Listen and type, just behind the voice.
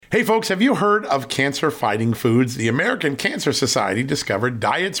Hey folks, have you heard of cancer-fighting foods? The American Cancer Society discovered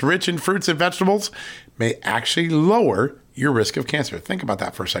diets rich in fruits and vegetables may actually lower your risk of cancer. Think about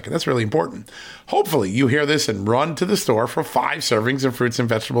that for a second. That's really important. Hopefully you hear this and run to the store for 5 servings of fruits and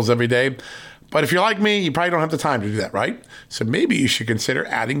vegetables every day. But if you're like me, you probably don't have the time to do that, right? So maybe you should consider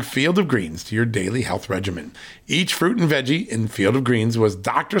adding Field of Greens to your daily health regimen. Each fruit and veggie in Field of Greens was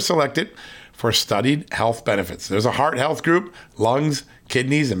doctor selected for studied health benefits. There's a heart health group, lungs,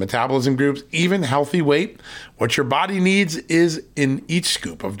 kidneys, and metabolism groups, even healthy weight. What your body needs is in each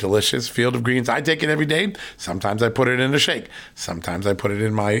scoop of delicious Field of Greens. I take it every day. Sometimes I put it in a shake. Sometimes I put it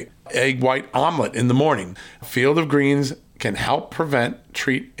in my egg white omelet in the morning. Field of Greens can help prevent,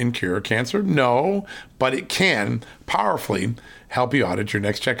 treat, and cure cancer? No, but it can powerfully help you out at your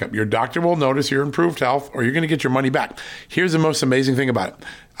next checkup. Your doctor will notice your improved health, or you're going to get your money back. Here's the most amazing thing about it.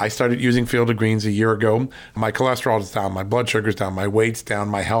 I started using Field of Greens a year ago. My cholesterol is down, my blood sugar's down, my weight's down,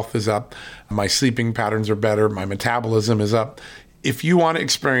 my health is up, my sleeping patterns are better, my metabolism is up. If you want to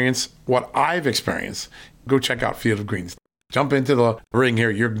experience what I've experienced, go check out Field of Greens. Jump into the ring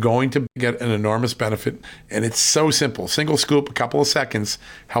here. You're going to get an enormous benefit, and it's so simple. Single scoop, a couple of seconds,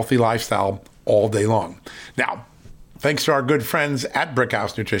 healthy lifestyle all day long. Now, thanks to our good friends at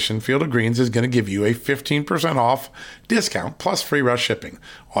Brickhouse Nutrition, Field of Greens is going to give you a 15% off discount plus free rush shipping.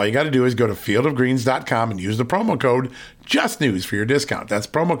 All you got to do is go to fieldofgreens.com and use the promo code JUSTNEWS for your discount. That's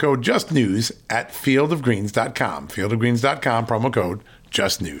promo code JUSTNEWS at fieldofgreens.com. Fieldofgreens.com, promo code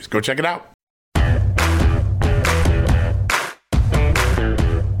JUSTNEWS. Go check it out.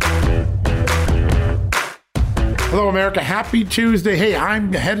 Hello, America. Happy Tuesday. Hey,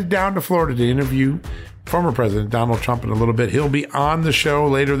 I'm headed down to Florida to interview former President Donald Trump in a little bit. He'll be on the show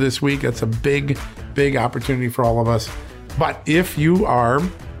later this week. That's a big, big opportunity for all of us. But if you are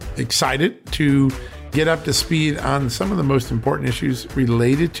excited to get up to speed on some of the most important issues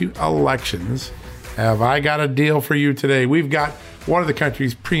related to elections, have I got a deal for you today. We've got one of the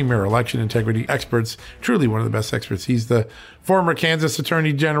country's premier election integrity experts, truly one of the best experts. He's the former Kansas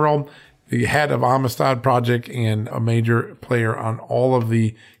Attorney General, the head of Amistad Project, and a major player on all of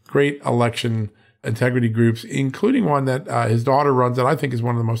the great election integrity groups, including one that his daughter runs that I think is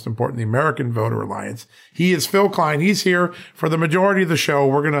one of the most important, the American Voter Alliance. He is Phill Kline. He's here for the majority of the show.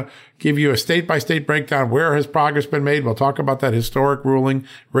 We're going to give you a state-by-state breakdown. Where has progress been made? We'll talk about that historic ruling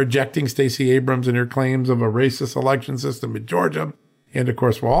rejecting Stacey Abrams and her claims of a racist election system in Georgia. And of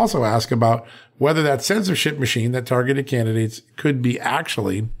course, we'll also ask about whether that censorship machine that targeted candidates could be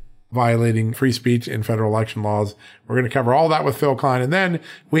actually violating free speech and federal election laws. We're going to cover all that with Phill Kline. And then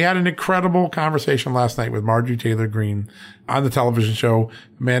we had an incredible conversation last night with Marjorie Taylor Greene on the television show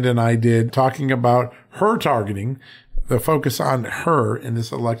Amanda and I did, talking about her targeting, the focus on her in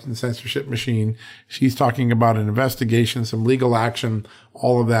this election censorship machine. She's talking about an investigation, some legal action,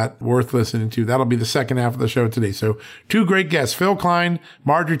 all of that worth listening to. That'll be the second half of the show today. So 2 great guests, Phill Kline,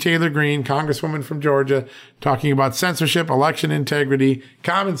 Marjorie Taylor Greene, Congresswoman from Georgia, talking about censorship, election integrity,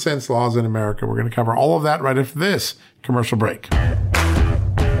 common sense laws in America. We're going to cover all of that right after this commercial break.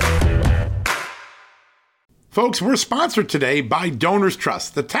 Folks, we're sponsored today by Donors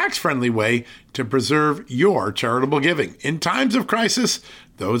Trust, the tax-friendly way to preserve your charitable giving. In times of crisis,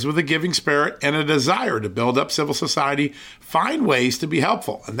 those with a giving spirit and a desire to build up civil society find ways to be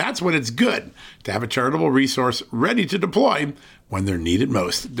helpful. And that's when it's good to have a charitable resource ready to deploy when they're needed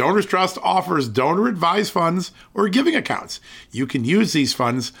most. Donors Trust offers donor-advised funds or giving accounts. You can use these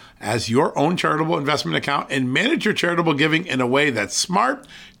funds as your own charitable investment account and manage your charitable giving in a way that's smart,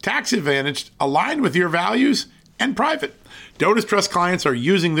 tax-advantaged, aligned with your values, and private. Donors Trust clients are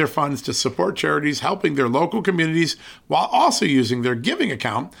using their funds to support charities helping their local communities while also using their giving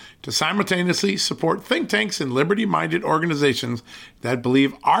account to simultaneously support think tanks and liberty-minded organizations that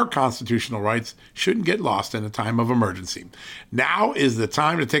believe our constitutional rights shouldn't get lost in a time of emergency. Now is the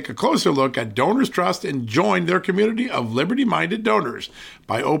time to take a closer look at Donors Trust and join their community of liberty-minded donors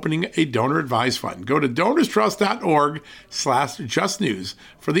by opening a donor-advised fund. Go to donorstrust.org/justnews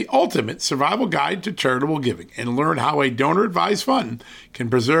for the ultimate survival guide to charitable giving and learn how a donor-advised fund can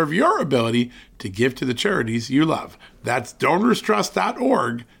preserve your ability to give to the charities you love. That's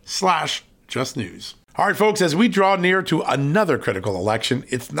donorstrust.org/justnews. All right, folks, as we draw near to another critical election,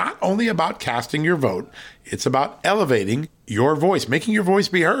 it's not only about casting your vote, it's about elevating your voice, making your voice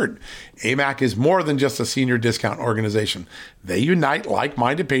be heard. AMAC is more than just a senior discount organization. They unite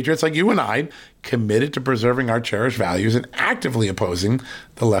like-minded patriots like you and I, committed to preserving our cherished values and actively opposing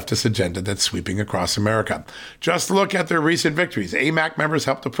the leftist agenda that's sweeping across America. Just look at their recent victories. AMAC members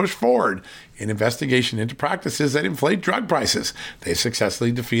helped to push forward an investigation into practices that inflate drug prices. They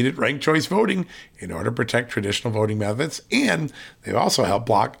successfully defeated ranked choice voting in order to protect traditional voting methods, and they've also helped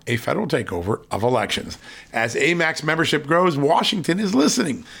block a federal takeover of elections. As AMAC's membership grows, Washington is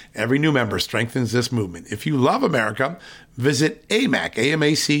listening. Every new member strengthens this movement. If you love America, visit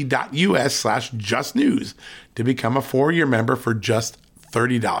amac.us/justnews to become a 4-year member for just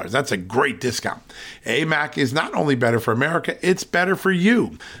 $30. That's a great discount. AMAC is not only better for America, it's better for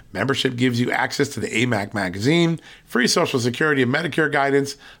you. Membership gives you access to the AMAC magazine, free Social Security and Medicare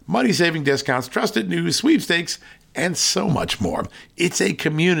guidance, money-saving discounts, trusted news, sweepstakes, and so much more. It's a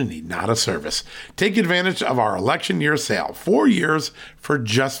community, not a service. Take advantage of our election year sale, 4 years for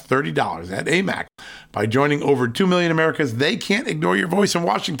just $30 at AMAC. By joining over 2 million Americans, they can't ignore your voice in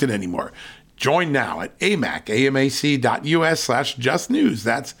Washington anymore. Join now at amac.us/justnews.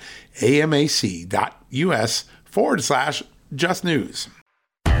 That's amac.us/justnews.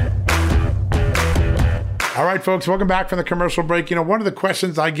 All right, folks, welcome back from the commercial break. One of the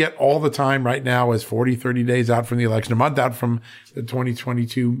questions I get all the time right now is 30 days out from the election, a month out from the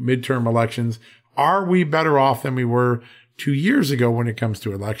 2022 midterm elections. Are we better off than we were 2 years ago when it comes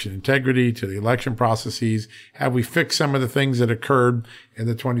to election integrity, to the election processes? Have we fixed some of the things that occurred in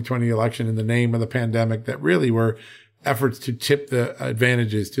the 2020 election in the name of the pandemic that really were efforts to tip the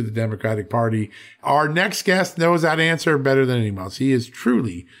advantages to the Democratic Party? Our next guest knows that answer better than anyone else. He is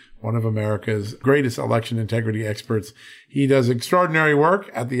truly one of America's greatest election integrity experts. He does extraordinary work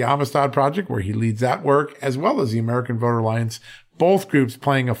at the Amistad Project, where he leads that work, as well as the American Voter Alliance, both groups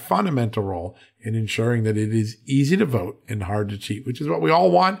playing a fundamental role in ensuring that it is easy to vote and hard to cheat, which is what we all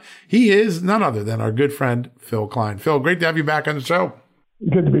want. He is none other than our good friend, Phill Kline. Phil, great to have you back on the show.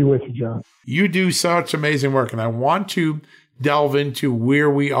 Good to be with you, John. You do such amazing work, and I want to delve into where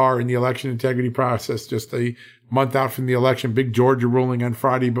we are in the election integrity process, just a month out from the election, big Georgia ruling on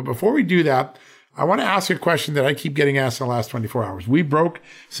Friday. But before we do that, I want to ask a question that I keep getting asked in the last 24 hours. We broke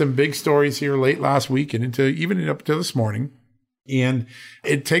some big stories here late last week and even up to this morning. And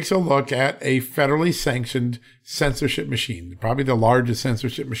it takes a look at a federally sanctioned censorship machine, probably the largest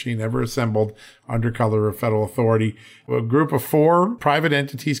censorship machine ever assembled under color of federal authority. A group of 4 private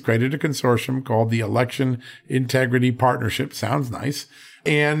entities created a consortium called the Election Integrity Partnership. Sounds nice.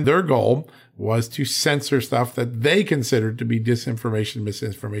 And their goal was to censor stuff that they considered to be disinformation,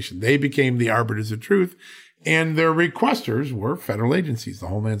 misinformation. They became the arbiters of truth. And their requesters were federal agencies, the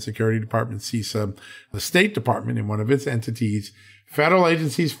Homeland Security Department, CISA, the State Department in one of its entities. Federal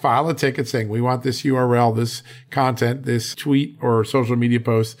agencies file a ticket saying, we want this URL, this content, this tweet or social media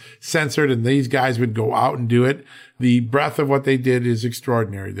post censored, and these guys would go out and do it. The breadth of what they did is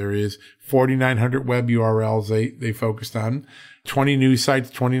extraordinary. There is 4,900 web URLs they focused on, 20 news sites,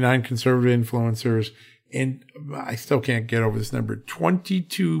 29 conservative influencers, and I still can't get over this number,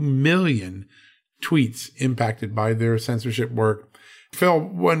 22 million tweets impacted by their censorship work. Phil,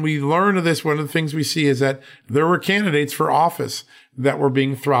 when we learn of this, one of the things we see is that there were candidates for office that were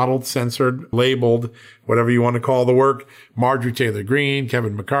being throttled, censored, labeled, whatever you want to call the work. Marjorie Taylor Greene,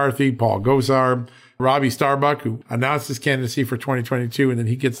 Kevin McCarthy, Paul Gosar, Robbie Starbuck, who announced his candidacy for 2022, and then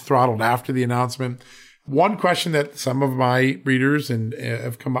he gets throttled after the announcement. One question that some of my readers and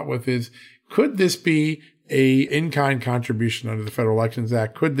have come up with is, could this be a in-kind contribution under the Federal Elections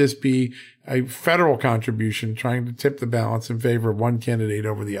Act? Could this be a federal contribution trying to tip the balance in favor of one candidate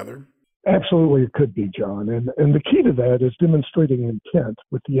over the other? Absolutely, it could be, John. And the key to that is demonstrating intent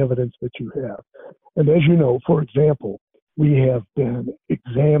with the evidence that you have. And as you know, for example, we have been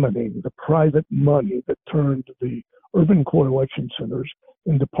examining the private money that turned the urban core election centers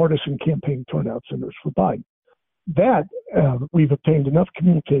into partisan campaign turnout centers for Biden. That we've obtained enough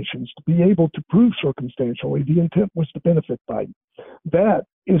communications to be able to prove circumstantially the intent was to benefit Biden. That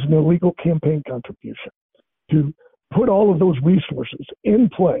is an illegal campaign contribution. To put all of those resources in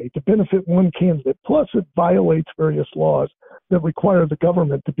play to benefit one candidate, plus it violates various laws that require the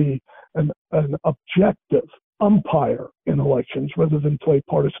government to be an objective umpire in elections rather than play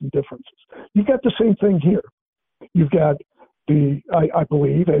partisan differences. You've got the same thing here. You've got I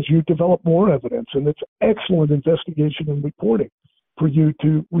believe, as you develop more evidence, and it's excellent investigation and reporting for you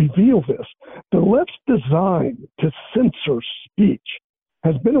to reveal this, the left's design to censor speech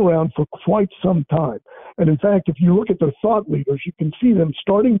has been around for quite some time. And in fact, if you look at their thought leaders, you can see them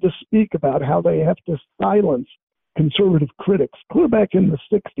starting to speak about how they have to silence conservative critics clear back in the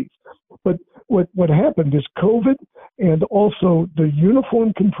 60s. But what happened is COVID and also the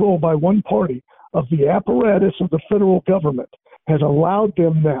uniform control by one party of the apparatus of the federal government has allowed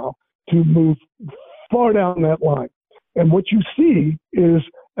them now to move far down that line. And what you see is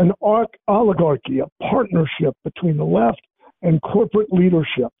an oligarchy, a partnership between the left and corporate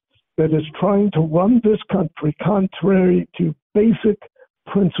leadership that is trying to run this country contrary to basic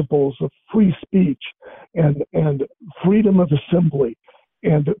principles of free speech and freedom of assembly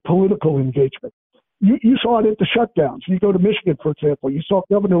and political engagement. You saw it at the shutdowns. You go to Michigan, for example, you saw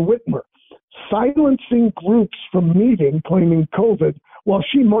Governor Whitmer silencing groups from meeting claiming COVID while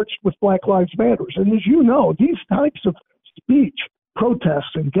she marched with Black Lives Matter. And as you know, these types of speech,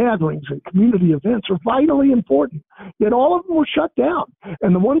 protests and gatherings and community events are vitally important. Yet all of them were shut down.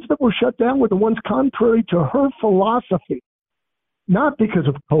 And the ones that were shut down were the ones contrary to her philosophy, not because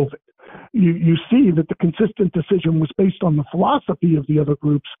of COVID. You see that the consistent decision was based on the philosophy of the other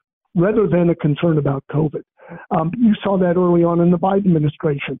groups rather than a concern about COVID. You saw that early on in the Biden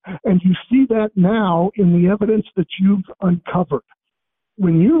administration, and you see that now in the evidence that you've uncovered.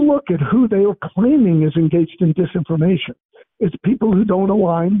 When you look at who they are claiming is engaged in disinformation, it's people who don't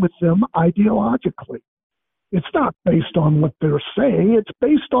align with them ideologically. It's not based on what they're saying, it's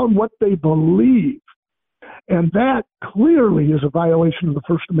based on what they believe. And that clearly is a violation of the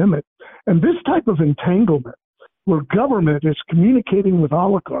First Amendment. And this type of entanglement, where government is communicating with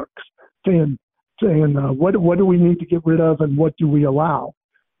oligarchs, saying what do we need to get rid of and what do we allow,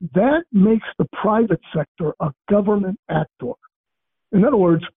 that makes the private sector a government actor. In other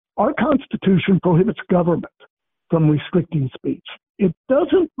words, our Constitution prohibits government from restricting speech. It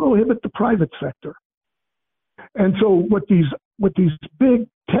doesn't prohibit the private sector. And so what these big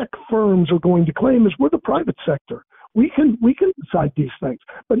tech firms are going to claim is we're the private sector. We can decide these things.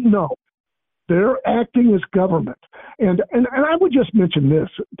 But no, they're acting as government. And I would just mention this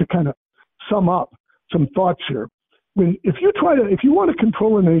to kind of sum up some thoughts here. If you want to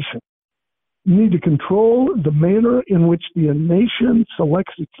control a nation, you need to control the manner in which the nation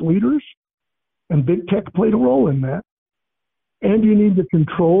selects its leaders, and big tech played a role in that. And you need to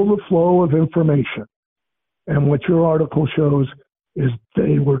control the flow of information. And what your article shows is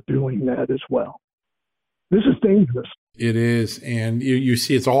they were doing that as well. This is dangerous. It is. And you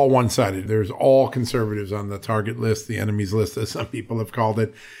see it's all one-sided. There's all conservatives on the target list, the enemies list, as some people have called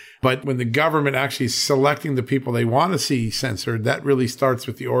it. But when the government actually is selecting the people they want to see censored, that really starts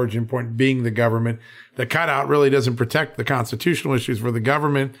with the origin point being the government. The cutout really doesn't protect the constitutional issues for the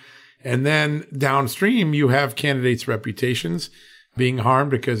government. And then downstream, you have candidates' reputations being harmed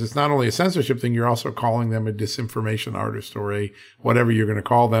because it's not only a censorship thing, you're also calling them a disinformation artist or a whatever you're going to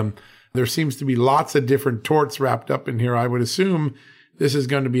call them. There seems to be lots of different torts wrapped up in here. I would assume this is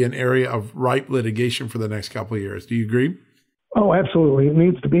going to be an area of ripe litigation for the next couple of years. Do you agree? Oh, absolutely. It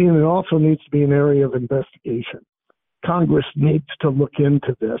needs to be, and it also needs to be an area of investigation. Congress needs to look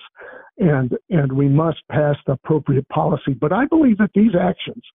into this, and we must pass the appropriate policy. But I believe that these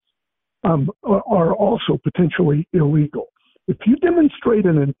actions are also potentially illegal. If you demonstrate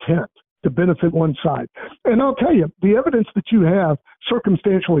an intent to benefit one side, and I'll tell you, the evidence that you have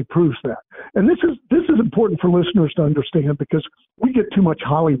circumstantially proves that. And this is important for listeners to understand because we get too much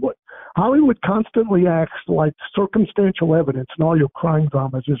Hollywood. Hollywood constantly acts like circumstantial evidence in all your crime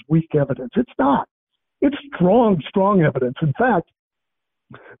dramas is weak evidence. It's not. It's strong evidence. In fact,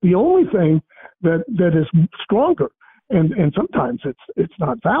 the only thing that is stronger, and sometimes it's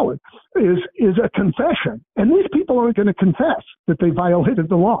not valid, is a confession. And these people aren't going to confess that they violated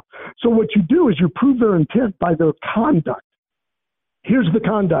the law. So what you do is you prove their intent by their conduct. Here's the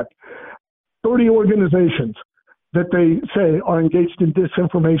conduct. 30 organizations that they say are engaged in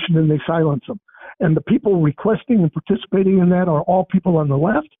disinformation and they silence them. And the people requesting and participating in that are all people on the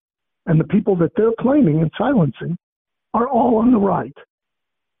left, and the people that they're claiming and silencing are all on the right.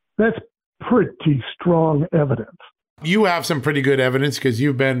 That's pretty strong evidence. You have some pretty good evidence because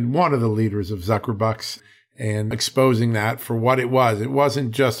you've been one of the leaders of Zuckerbucks and exposing that for what it was. It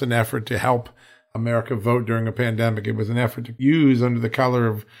wasn't just an effort to help America vote during a pandemic. It was an effort to use under the color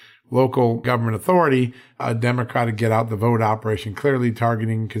of local government authority, a Democratic get out the vote operation, clearly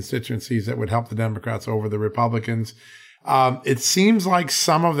targeting constituencies that would help the Democrats over the Republicans. It seems like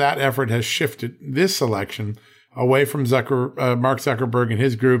some of that effort has shifted this election away from Mark Zuckerberg and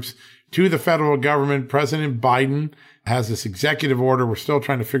his groups to the federal government. President Biden has this executive order. We're still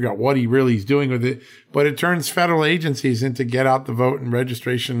trying to figure out what he really is doing with it, but it turns federal agencies into get out the vote and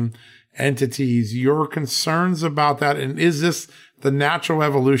registration entities. Your concerns about that? And is this the natural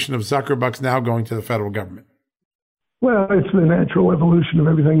evolution of Zuckerbucks now going to the federal government? Well, it's the natural evolution of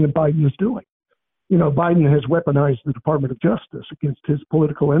everything that Biden is doing. You know, Biden has weaponized the Department of Justice against his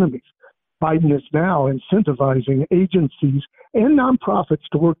political enemies. Biden is now incentivizing agencies and nonprofits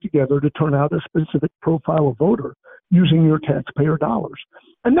to work together to turn out a specific profile of voter using your taxpayer dollars.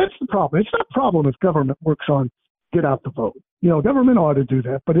 And that's the problem. It's not a problem if government works on get out the vote. Government ought to do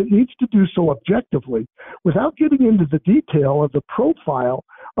that, but it needs to do so objectively without getting into the detail of the profile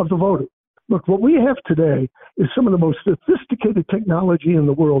of the voter. Look, what we have today is some of the most sophisticated technology in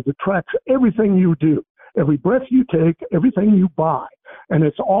the world that tracks everything you do, every breath you take, everything you buy, and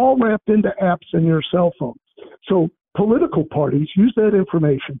it's all wrapped into apps in your cell phone. So political parties use that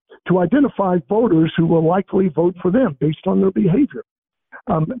information to identify voters who will likely vote for them based on their behavior.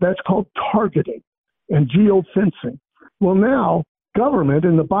 That's called targeting and geofencing. Well, now government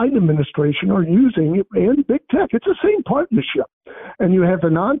and the Biden administration are using it, and big tech. It's the same partnership. And you have the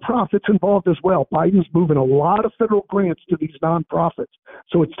nonprofits involved as well. Biden's moving a lot of federal grants to these nonprofits.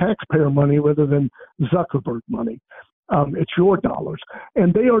 So it's taxpayer money rather than Zuckerberg money. It's your dollars.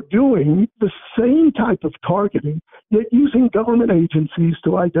 And they are doing the same type of targeting, yet using government agencies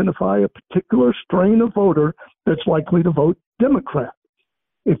to identify a particular strain of voter that's likely to vote Democrat.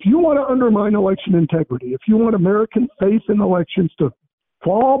 If you want to undermine election integrity, if you want American faith in elections to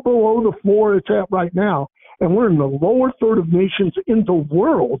fall below the floor it's at right now, and we're in the lower third of nations in the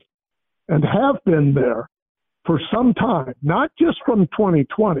world and have been there for some time, not just from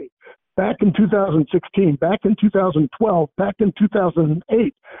 2020, back in 2016, back in 2012, back in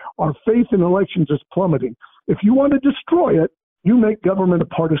 2008, our faith in elections is plummeting. If you want to destroy it, you make government a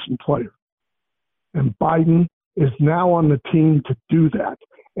partisan player. And Biden is now on the team to do that.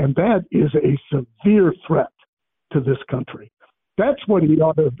 And that is a severe threat to this country. That's what he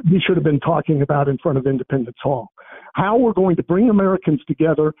should have been talking about in front of Independence Hall. How we're going to bring Americans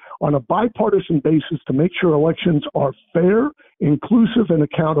together on a bipartisan basis to make sure elections are fair, inclusive, and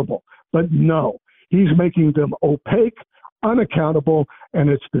accountable. But no, he's making them opaque, unaccountable, and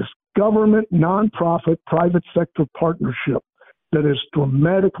it's this government, nonprofit, private sector partnership that is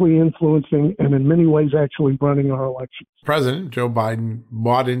dramatically influencing and in many ways actually running our elections. President Joe Biden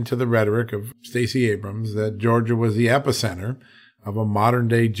bought into the rhetoric of Stacey Abrams that Georgia was the epicenter of a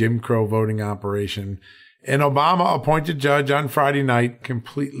modern-day Jim Crow voting operation. An Obama-appointed judge on Friday night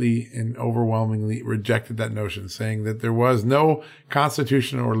completely and overwhelmingly rejected that notion, saying that there was no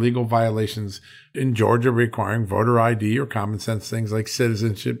constitutional or legal violations in Georgia requiring voter ID or common sense things like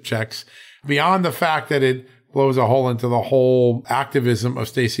citizenship checks, beyond the fact that it blows a hole into the whole activism of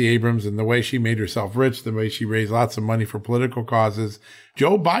Stacey Abrams and the way she made herself rich, the way she raised lots of money for political causes.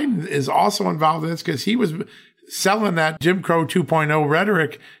 Joe Biden is also involved in this because he was selling that Jim Crow 2.0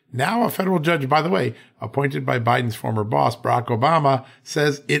 rhetoric. Now a federal judge, by the way, appointed by Biden's former boss, Barack Obama,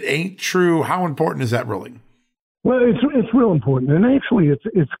 says it ain't true. How important is that ruling? Well, it's real important. And actually,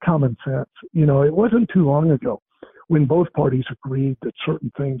 it's common sense. It wasn't too long ago when both parties agreed that certain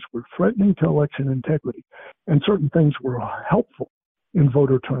things were threatening to election integrity and certain things were helpful in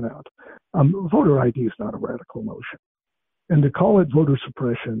voter turnout. Voter ID is not a radical notion. And to call it voter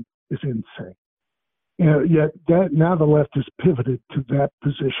suppression is insane. Yet now the left has pivoted to that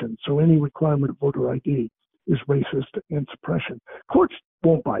position. So any requirement of voter ID is racist and suppression. Courts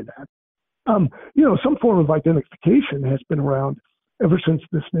won't buy that. Some form of identification has been around ever since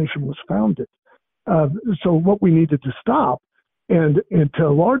this nation was founded. So what we needed to stop, and to a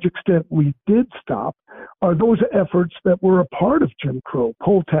large extent we did stop, are those efforts that were a part of Jim Crow,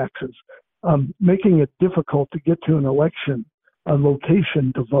 poll taxes, making it difficult to get to an election, a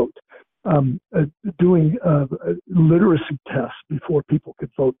location to vote, doing literacy tests before people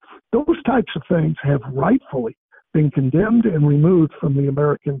could vote. Those types of things have rightfully been condemned and removed from the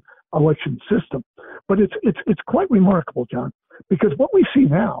American election system. But it's quite remarkable, John, because what we see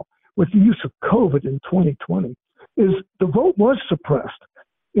now with the use of COVID in 2020 is the vote was suppressed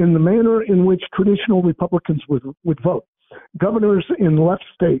in the manner in which traditional Republicans would vote. Governors in left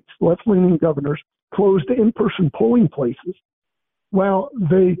states, left-leaning governors, closed in-person polling places while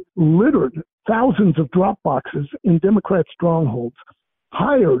they littered thousands of drop boxes in Democrat strongholds,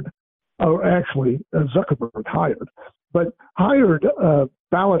 Zuckerberg hired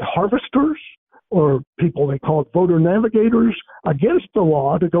ballot harvesters, or people they called voter navigators, against the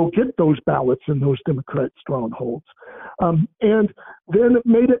law to go get those ballots in those Democrat strongholds. And then it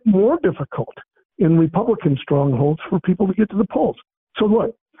made it more difficult in Republican strongholds for people to get to the polls. So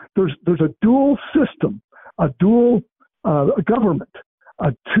look, there's a dual system, a dual government,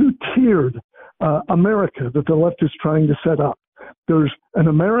 a two-tiered America that the left is trying to set up. There's an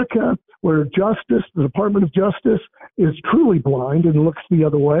America where justice, the Department of Justice, is truly blind and looks the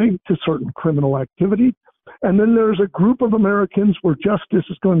other way to certain criminal activity. And then there's a group of Americans where justice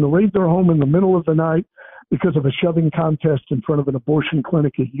is going to raid their home in the middle of the night because of a shoving contest in front of an abortion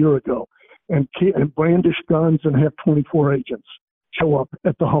clinic a year ago. and brandish guns and have 24 agents show up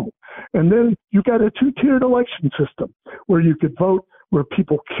at the home. And then you got a two-tiered election system where you could vote where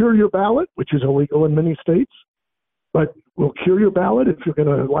people cure your ballot, which is illegal in many states, but we'll cure your ballot if you're going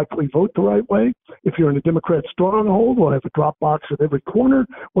to likely vote the right way. If you're in a Democrat stronghold, we'll have a drop box at every corner.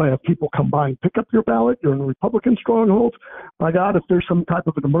 We'll have people come by and pick up your ballot. You're in a Republican stronghold. My God, if there's some type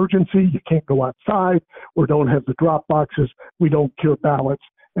of an emergency, you can't go outside or don't have the drop boxes, we don't cure ballots,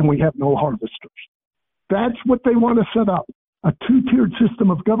 and we have no harvesters. That's what they want to set up, a two-tiered system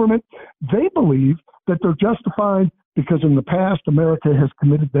of government. They believe that they're justified because in the past, America has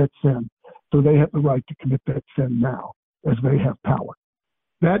committed that sin. So they have the right to commit that sin now as they have power.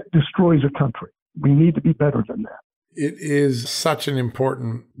 That destroys a country. We need to be better than that. It is such an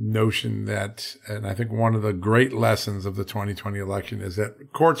important notion that, and I think one of the great lessons of the 2020 election is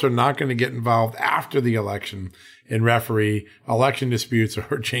that courts are not going to get involved after the election in referee election disputes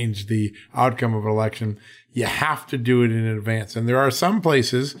or change the outcome of an election. You have to do it in advance. And there are some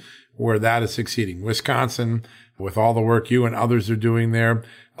places where that is succeeding. Wisconsin, with all the work you and others are doing there,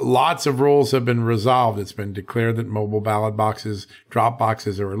 lots of rules have been resolved. It's been declared that mobile ballot boxes, drop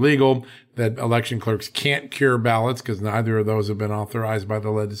boxes are illegal, that election clerks can't cure ballots because neither of those have been authorized by the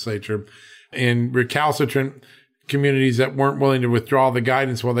legislature. In recalcitrant communities that weren't willing to withdraw the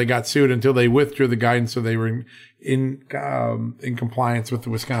guidance, well, they got sued until they withdrew the guidance, so they were in compliance with the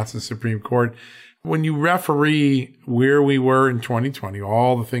Wisconsin Supreme Court. When you referee where we were in 2020,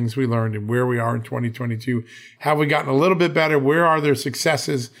 all the things we learned and where we are in 2022, have we gotten a little bit better? Where are there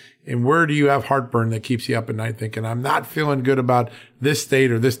successes? And where do you have heartburn that keeps you up at night thinking, I'm not feeling good about this state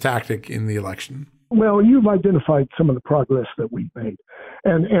or this tactic in the election? Well, you've identified some of the progress that we've made.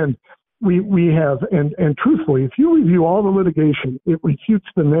 And we have, and truthfully, if you review all the litigation, it refutes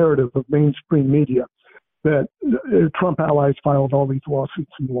the narrative of mainstream media that Trump allies filed all these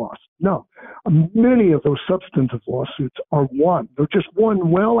lawsuits and lost. No, many of those substantive lawsuits are won. They're just won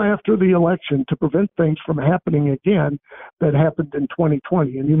well after the election to prevent things from happening again that happened in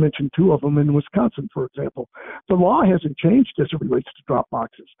 2020. And you mentioned two of them in Wisconsin, for example. The law hasn't changed as it relates to drop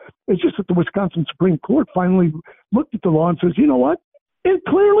boxes. It's just that the Wisconsin Supreme Court finally looked at the law and says, you know what? It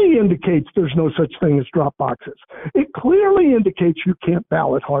clearly indicates there's no such thing as drop boxes. It clearly indicates you can't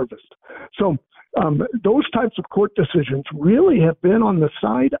ballot harvest. So those types of court decisions really have been on the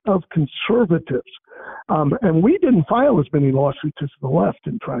side of conservatives. And we didn't file as many lawsuits as the left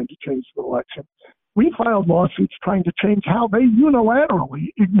in trying to change the election. We filed lawsuits trying to change how they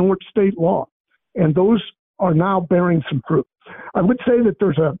unilaterally ignored state law. And those are now bearing some fruit. I would say that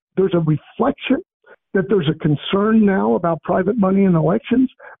there's a reflection that there's a concern now about private money in elections.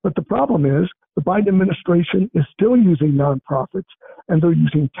 But the problem is the Biden administration is still using nonprofits, and they're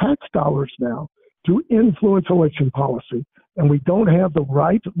using tax dollars now to influence election policy. And we don't have the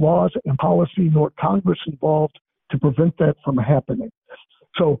right laws and policy nor Congress involved to prevent that from happening.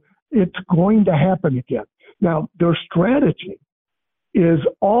 So it's going to happen again. Now, their strategy is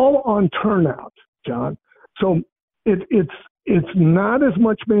all on turnout, John. So it's not as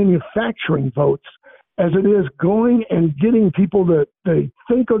much manufacturing votes as it is going and getting people that they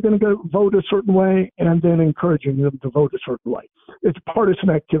think are going to go vote a certain way and then encouraging them to vote a certain way. It's partisan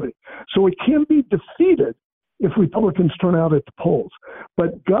activity. So it can be defeated if Republicans turn out at the polls.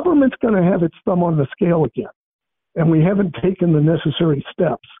 But government's going to have its thumb on the scale again. And we haven't taken the necessary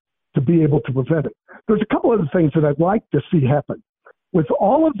steps to be able to prevent it. There's a couple other things that I'd like to see happen. With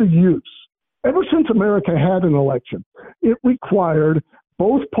all of the use, ever since America had an election, it required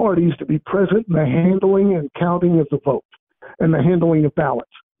both parties to be present in the handling and counting of the vote and the handling of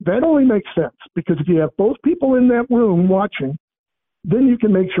ballots. That only makes sense because if you have both people in that room watching, then you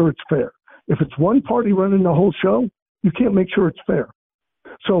can make sure it's fair. If it's one party running the whole show, you can't make sure it's fair.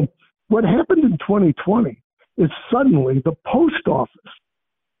 So what happened in 2020 is suddenly the post office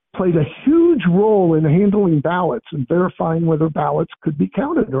played a huge role in handling ballots and verifying whether ballots could be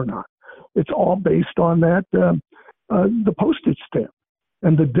counted or not. It's all based on that, the postage stamp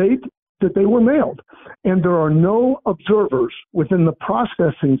and the date that they were mailed. And there are no observers within the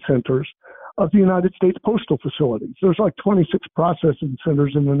processing centers of the United States postal facilities. There's like 26 processing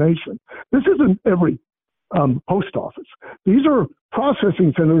centers in the nation. This isn't every post office. These are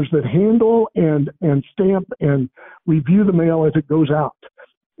processing centers that handle and stamp and review the mail as it goes out.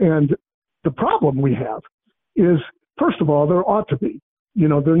 And the problem we have is, first of all, there ought to be,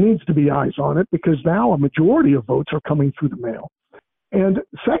 there needs to be eyes on it because now a majority of votes are coming through the mail. And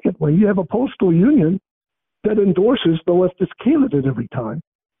secondly, you have a postal union that endorses the leftist candidate every time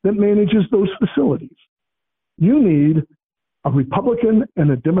that manages those facilities. You need a Republican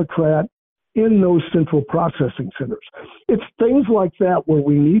and a Democrat in those central processing centers. It's things like that where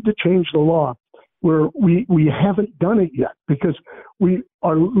we need to change the law, where we haven't done it yet, because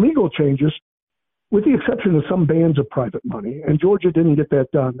our legal changes, with the exception of some bans of private money, and Georgia didn't get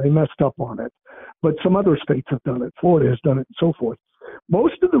that done. They messed up on it. But some other states have done it. Florida has done it, and so forth.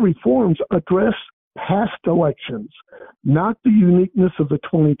 Most of the reforms address past elections, not the uniqueness of the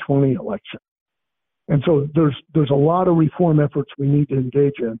 2020 election. And so there's a lot of reform efforts we need to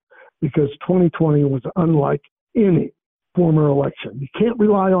engage in, because 2020 was unlike any former election. You can't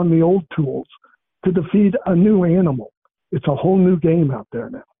rely on the old tools to defeat a new animal. It's a whole new game out there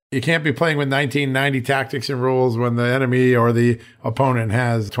now. You can't be playing with 1990 tactics and rules when the enemy or the opponent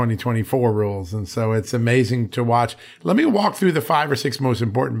has 2024 rules. And so it's amazing to watch. Let me walk through the 5 or 6 most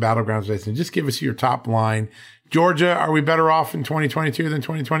important battleground states and just give us your top line. Georgia, are we better off in 2022 than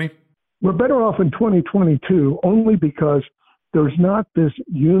 2020? We're better off in 2022 only because there's not this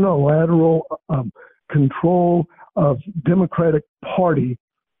unilateral control of Democratic Party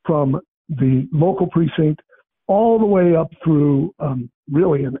from the local precinct all the way up through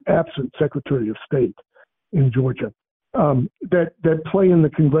really an absent Secretary of State in Georgia that play in the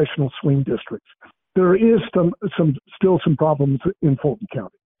congressional swing districts. There is still some problems in Fulton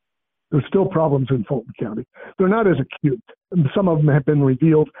County. There's still problems in Fulton County. They're not as acute. Some of them have been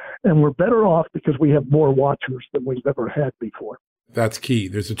revealed, and we're better off because we have more watchers than we've ever had before. That's key.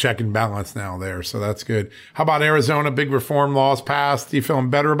 There's a check and balance now there, so that's good. How about Arizona? Big reform laws passed. Are you feeling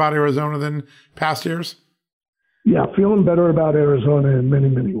better about Arizona than past years? Yeah, feeling better about Arizona in many,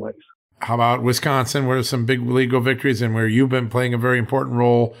 many ways. How about Wisconsin, where there's some big legal victories and where you've been playing a very important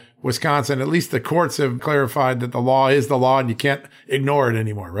role? Wisconsin, at least the courts have clarified that the law is the law and you can't ignore it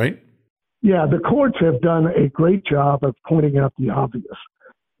anymore, right? Yeah, the courts have done a great job of pointing out the obvious.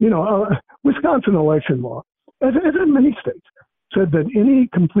 Wisconsin election law, as in many states, said that any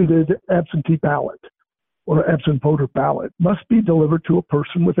completed absentee ballot or absent voter ballot must be delivered to a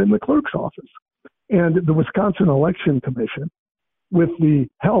person within the clerk's office. And the Wisconsin Election Commission, with the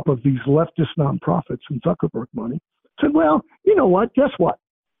help of these leftist nonprofits and Zuckerberg money, said, well, you know what? Guess what?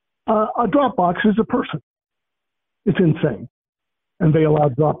 A drop box is a person. It's insane. And they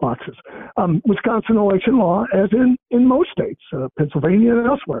allowed drop boxes. Wisconsin election law, as in most states, Pennsylvania and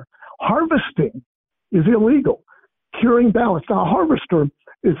elsewhere, harvesting is illegal. Curing ballots. Now, a harvester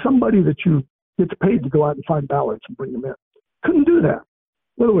is somebody that you gets paid to go out and find ballots and bring them in. Couldn't do that.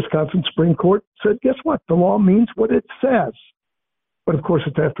 Well, the Wisconsin Supreme Court said, guess what? The law means what it says. But, of course,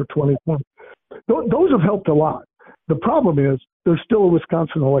 it's after 2020. Those have helped a lot. The problem is there's still a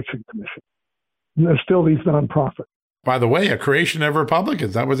Wisconsin Election Commission. And there's still these nonprofits. By the way, a creation of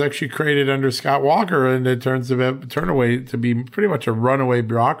Republicans. That was actually created under Scott Walker, and it turns to be pretty much a runaway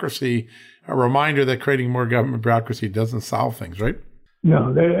bureaucracy, a reminder that creating more government bureaucracy doesn't solve things, right?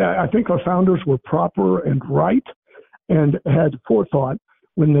 No, I think our founders were proper and right and had forethought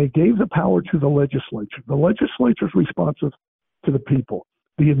when they gave the power to the legislature. The legislature is responsive to the people.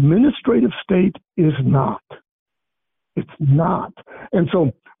 The administrative state is not. It's not. And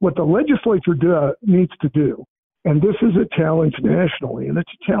so what the legislature needs to do, and this is a challenge nationally, and it's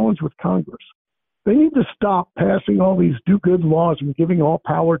a challenge with Congress, they need to stop passing all these do-good laws and giving all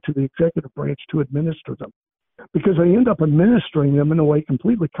power to the executive branch to administer them, because they end up administering them in a way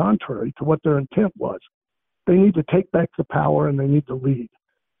completely contrary to what their intent was. They need to take back the power, and they need to lead.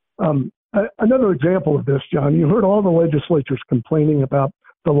 Another example of this, John, you heard all the legislatures complaining about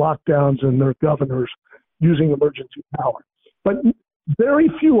the lockdowns and their governors using emergency power. But very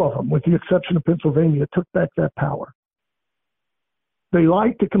few of them, with the exception of Pennsylvania, took back that power. They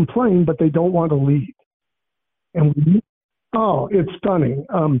like to complain, but they don't want to lead. And it's stunning.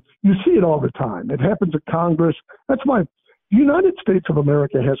 You see it all the time. It happens at Congress. That's why the United States of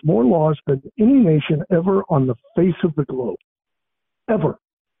America has more laws than any nation ever on the face of the globe, ever.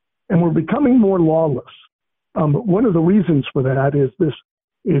 And we're becoming more lawless. One of the reasons for that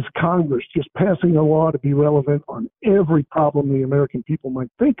is Congress just passing a law to be relevant on every problem the American people might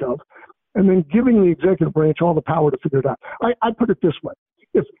think of, and then giving the executive branch all the power to figure it out. I put it this way.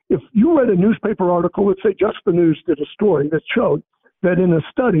 If you read a newspaper article, let's say Just the News did a story that showed that in a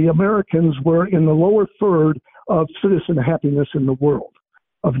study, Americans were in the lower third of citizen happiness in the world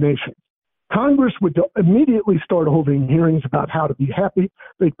of nations. Congress would immediately start holding hearings about how to be happy.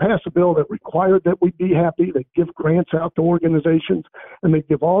 They'd pass a bill that required that we be happy. They'd give grants out to organizations, and they'd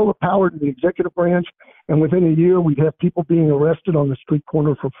give all the power to the executive branch. And within a year, we'd have people being arrested on the street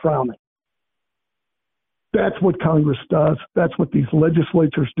corner for frowning. That's what Congress does. That's what these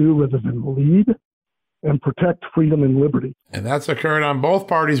legislatures do rather than lead. and protect freedom and liberty. And that's occurred on both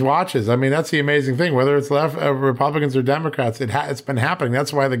parties' watches. I mean, that's the amazing thing. Whether it's left Republicans or Democrats, it's been happening.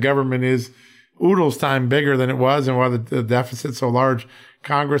 That's why the government is oodles time bigger than it was, and why the deficit's so large.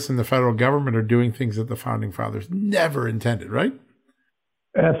 Congress and the federal government are doing things that the founding fathers never intended, right?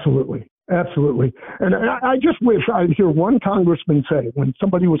 Absolutely. Absolutely. And I just wish I'd hear one congressman say, when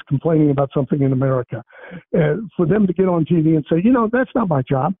somebody was complaining about something in America, for them to get on TV and say, that's not my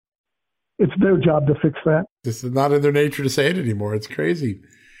job. It's their job to fix that. This is not in their nature to say it anymore. It's crazy.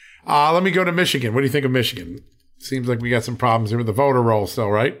 Let me go to Michigan. What do you think of Michigan? Seems like we got some problems here with the voter roll still,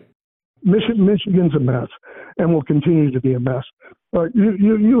 right? Michigan's a mess and will continue to be a mess.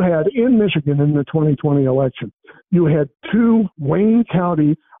 You had in Michigan in the 2020 election, you had 2 Wayne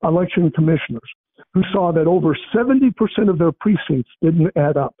County election commissioners who saw that over 70% of their precincts didn't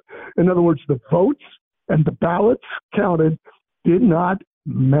add up. In other words, the votes and the ballots counted did not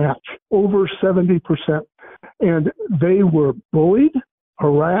match, over 70%. And they were bullied,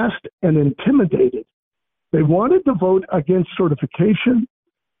 harassed, and intimidated. They wanted to vote against certification.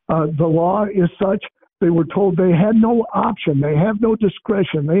 The law is such. They were told they had no option. They have no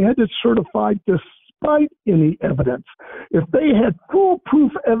discretion. They had to certify despite any evidence. If they had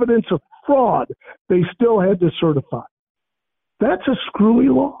foolproof evidence of fraud, they still had to certify. That's a screwy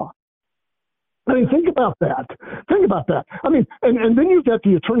law. I mean, think about that. I mean, and then you've got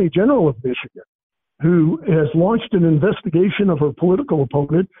the Attorney General of Michigan, who has launched an investigation of her political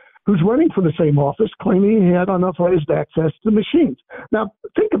opponent who's running for the same office, claiming he had unauthorized access to machines. Now,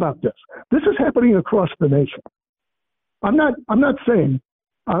 think about this. This is happening across the nation. I'm not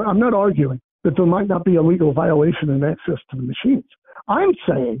arguing that there might not be a legal violation in access to the machines. I'm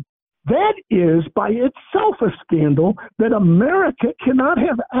saying that is by itself a scandal that America cannot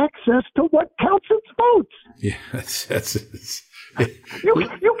have access to what counts its votes. Yes,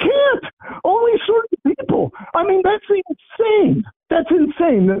 You can't. Only certain people. I mean, that's insane. That's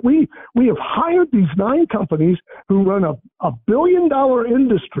insane that we have hired these 9 companies who run a billion-dollar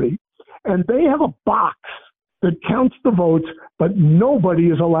industry, and they have a box that counts the votes, but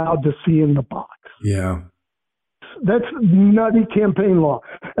nobody is allowed to see in the box. Yeah. That's nutty campaign law.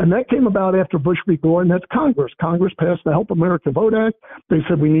 And that came about after Bush v. Gore, and that's Congress. Congress passed the Help America Vote Act. They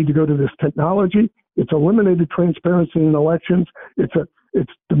said we need to go to this technology. It's eliminated transparency in elections. It's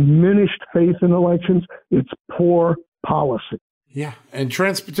diminished faith in elections. It's poor policy. Yeah. And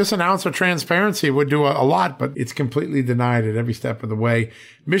just an ounce of transparency would do a lot, but it's completely denied at every step of the way.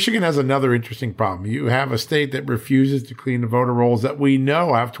 Michigan has another interesting problem. You have a state that refuses to clean the voter rolls that we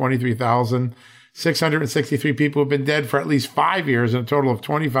know have 23,663 people who have been dead for at least 5 years, and a total of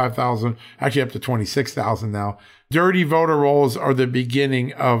 25,000, actually up to 26,000 now. Dirty voter rolls are the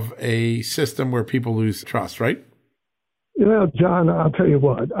beginning of a system where people lose trust, right? John, I'll tell you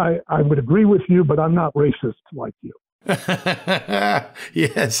what, I would agree with you, but I'm not racist like you.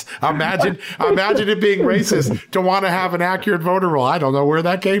 Yes. Imagine it being racist to want to have an accurate voter roll. I don't know where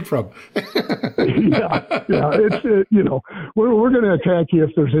that came from. yeah. It's we're going to attack you if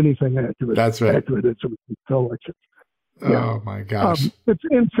there's anything accurate. That's right. Accurate in some elections. Oh my gosh. It's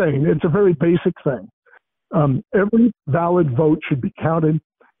insane. It's a very basic thing. Every valid vote should be counted.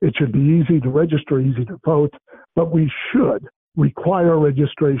 It should be easy to register, easy to vote, but we should require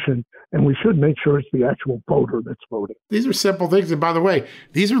registration, and we should make sure it's the actual voter that's voting. These are simple things. And by the way,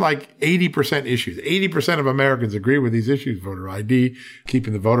 these are like 80% issues. 80% of Americans agree with these issues: voter ID,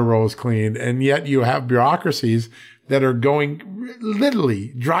 keeping the voter rolls clean. And yet you have bureaucracies that are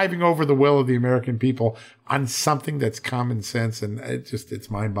literally driving over the will of the American people on something that's common sense. And it's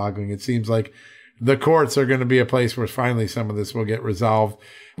mind boggling. It seems like the courts are going to be a place where finally some of this will get resolved.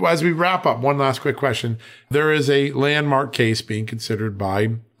 As we wrap up, one last quick question. There is a landmark case being considered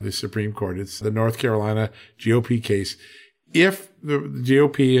by the Supreme Court. It's the North Carolina GOP case. If the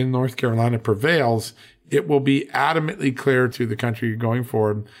GOP in North Carolina prevails, it will be adamantly clear to the country going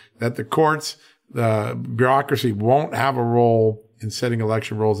forward that the courts, the bureaucracy won't have a role in setting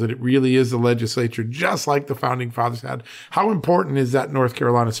election rules, that it really is the legislature, just like the founding fathers had. How important is that North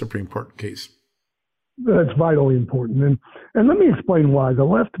Carolina Supreme Court case? That's vitally important. And let me explain why. The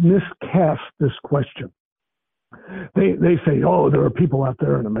left miscast this question. They say, there are people out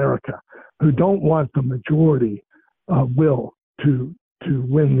there in America who don't want the majority will to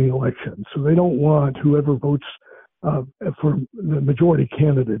win the election. So they don't want whoever votes for the majority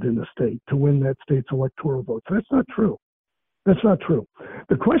candidate in the state to win that state's electoral votes. That's not true. That's not true.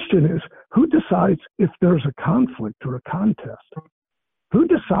 The question is, who decides if there's a conflict or a contest? Who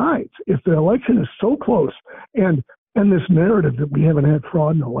decides if the election is so close? And this narrative that we haven't had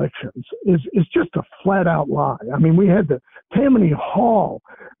fraud in elections is just a flat out lie. I mean, we had the Tammany Hall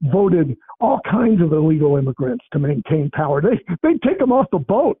voted all kinds of illegal immigrants to maintain power. They'd take them off the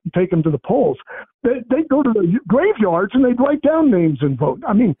boat and take them to the polls. They'd go to the graveyards and they'd write down names and vote.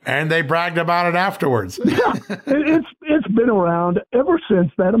 I mean, and they bragged about it afterwards. Yeah, it's been around ever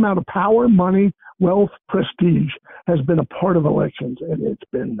since. That amount of power, money, wealth, prestige has been a part of elections, and it's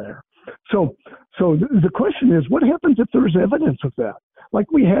been there. So the question is, what happens if there's evidence of that?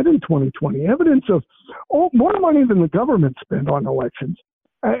 Like we had in 2020, evidence of more money than the government spent on elections.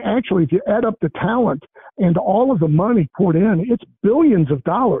 Actually, if you add up the talent and all of the money poured in, it's billions of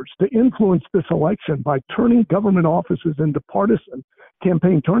dollars to influence this election by turning government offices into partisan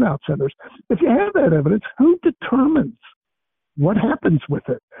campaign turnout centers. If you have that evidence, who determines what happens with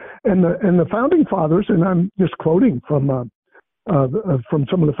it? And the founding fathers, and I'm just quoting from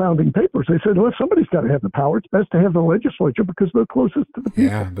some of the founding papers, they said, well, if somebody's got to have the power, it's best to have the legislature because they're closest to the people.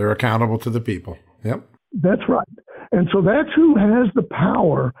 Yeah, they're accountable to the people. Yep. That's right. And so that's who has the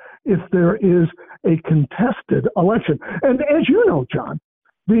power if there is a contested election. And as you know, John,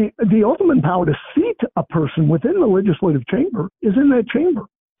 the ultimate power to seat a person within the legislative chamber is in that chamber.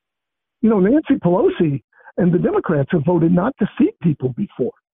 You know, Nancy Pelosi and the Democrats have voted not to seat people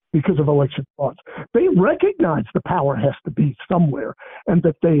before because of election laws. They recognize the power has to be somewhere and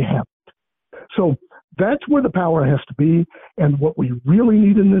that they haven't. So that's where the power has to be. And what we really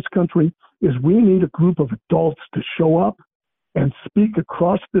need in this country is we need a group of adults to show up and speak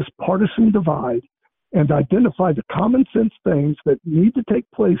across this partisan divide and identify the common sense things that need to take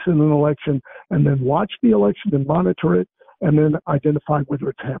place in an election, and then watch the election and monitor it, and then identify whether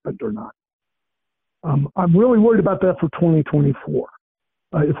it's happened or not. I'm really worried about that for 2024.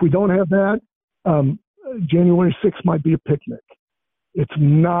 If we don't have that, January 6th might be a picnic. It's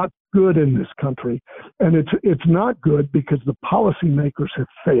not good in this country, and it's not good because the policymakers have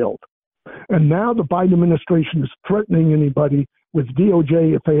failed. And now the Biden administration is threatening anybody with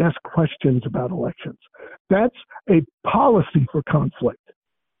DOJ if they ask questions about elections. That's a policy for conflict.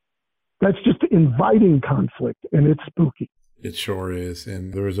 That's just inviting conflict, and it's spooky. It sure is.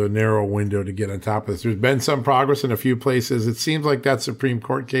 And there was a narrow window to get on top of this. There's been some progress in a few places. It seems like that Supreme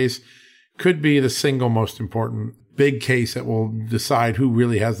Court case could be the single most important big case that will decide who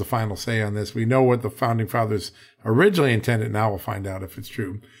really has the final say on this. We know what the founding fathers originally intended. Now we'll find out if it's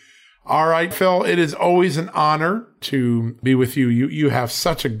true. All right, Phill, it is always an honor to be with you. You have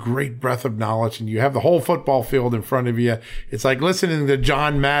such a great breadth of knowledge, and you have the whole football field in front of you. It's like listening to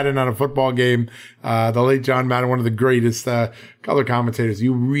John Madden on a football game. The late John Madden, one of the greatest color commentators.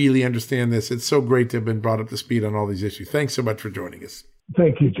 You really understand this. It's so great to have been brought up to speed on all these issues. Thanks so much for joining us.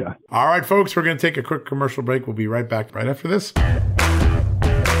 Thank you, John. All right, folks, we're going to take a quick commercial break. We'll be right back right after this.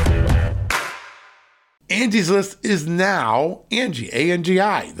 Angie's List is now Angie,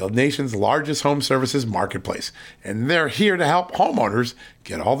 A-N-G-I, the nation's largest home services marketplace. And they're here to help homeowners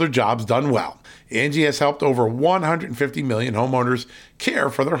get all their jobs done well. Angie has helped over 150 million homeowners care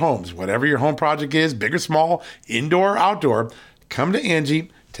for their homes. Whatever your home project is, big or small, indoor or outdoor, come to Angie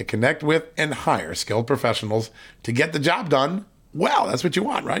to connect with and hire skilled professionals to get the job done. Well, that's what you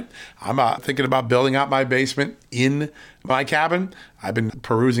want, right? I'm thinking about building out my basement in my cabin. I've been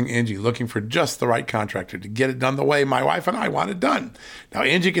perusing Angie, looking for just the right contractor to get it done the way my wife and I want it done. Now,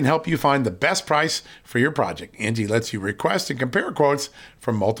 Angie can help you find the best price for your project. Angie lets you request and compare quotes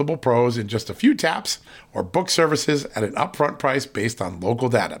from multiple pros in just a few taps, or book services at an upfront price based on local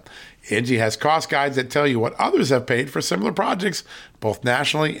data. Angie has cost guides that tell you what others have paid for similar projects, both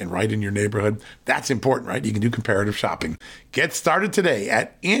nationally and right in your neighborhood. That's important, right? You can do comparative shopping. Get started today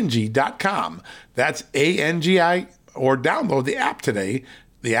at Angie.com. That's A-N-G-I, or download the app today.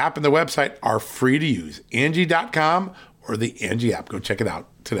 The app and the website are free to use. Angie.com or the Angie app. Go check it out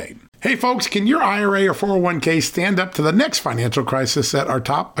today. Hey folks, can your IRA or 401k stand up to the next financial crisis that our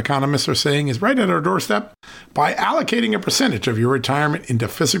top economists are saying is right at our doorstep? By allocating a percentage of your retirement into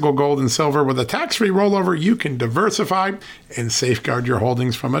physical gold and silver with a tax-free rollover, you can diversify and safeguard your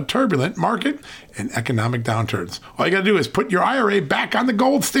holdings from a turbulent market and economic downturns. All you got to do is put your IRA back on the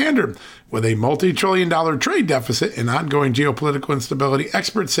gold standard. With a multi-trillion-dollar trade deficit and ongoing geopolitical instability,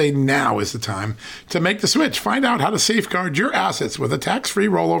 experts say now is the time to make the switch. Find out how to safeguard your assets with a tax-free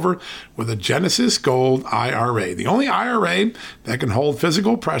rollover with a Genesis Gold IRA, the only IRA that can hold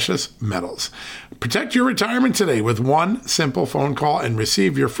physical precious metals. Protect your retirement today with one simple phone call and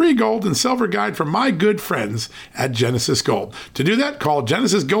receive your free gold and silver guide from my good friends at Genesis Gold. To do that, call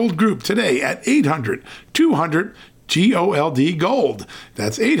Genesis Gold Group today at 800-200 GOLD Gold.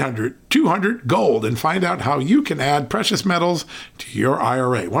 That's 800-200-GOLD, and find out how you can add precious metals to your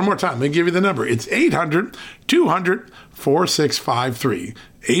IRA. One more time, let me give you the number. It's 800-200-4653.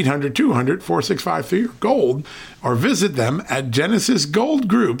 800-200-4653 or gold, or visit them at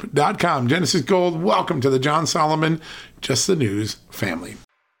genesisgoldgroup.com. Genesis Gold, welcome to the John Solomon Just the News family.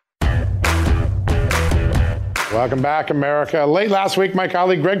 Welcome back, America. Late last week, my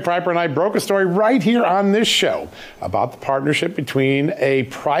colleague Greg Piper and I broke a story right here on this show about the partnership between a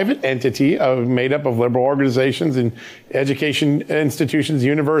private entity made up of liberal organizations and education institutions,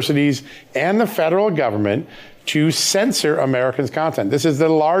 universities, and the federal government to censor Americans' content. This is the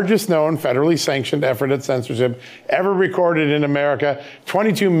largest known federally sanctioned effort at censorship ever recorded in America.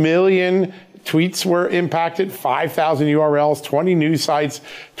 22 million tweets were impacted, 5,000 URLs, 20 news sites,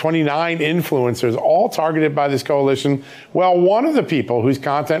 29 influencers, all targeted by this coalition. Well, one of the people whose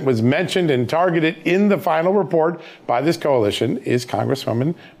content was mentioned and targeted in the final report by this coalition is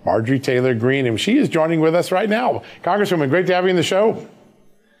Congresswoman Marjorie Taylor Greene, and she is joining with us right now. Congresswoman, great to have you on the show.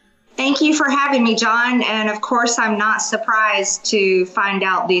 Thank you for having me, John. And of course, I'm not surprised to find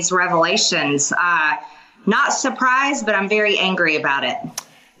out these revelations. Not surprised, but I'm very angry about it.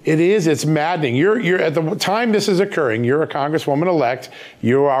 It is. It's maddening. You're at the time this is occurring, you're a Congresswoman-elect.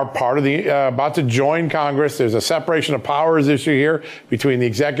 You are part of the about to join Congress. There's a separation of powers issue here between the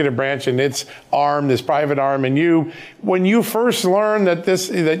executive branch and its arm, this private arm, and you. When you first learned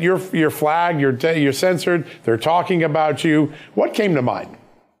that you're flagged, you're censored, they're talking about you, what came to mind?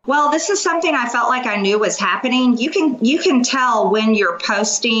 Well, this is something I felt like I knew was happening. You can tell when you're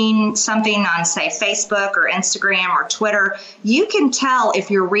posting something on, say, Facebook or Instagram or Twitter. You can tell if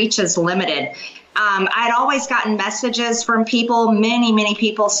your reach is limited. I'd always gotten messages from people, many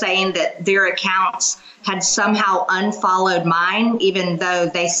people saying that their accounts had somehow unfollowed mine, even though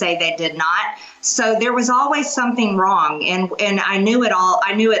they say they did not. So there was always something wrong. And I knew it all.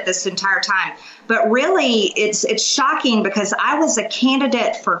 I knew it this entire time. But really, it's shocking because I was a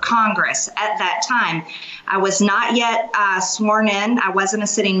candidate for Congress at that time. I was not yet sworn in. I wasn't a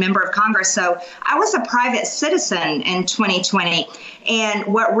sitting member of Congress. So I was a private citizen in 2020. And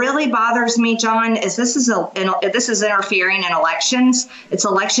what really bothers me, John, is this is interfering in elections. It's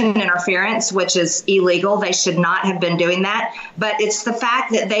election interference, which is illegal. They should not have been doing that. But it's the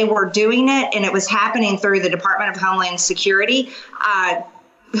fact that they were doing it and it was happening through the Department of Homeland Security.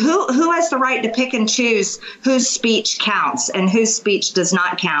 Who has the right to pick and choose whose speech counts and whose speech does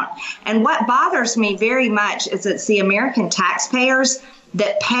not count? And what bothers me very much is it's the American taxpayers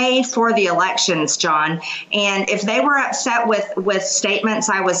that pay for the elections, John. And if they were upset with statements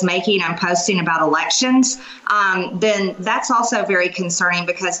I was making and posting about elections, then that's also very concerning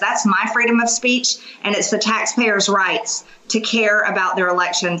because that's my freedom of speech and it's the taxpayers' rights to care about their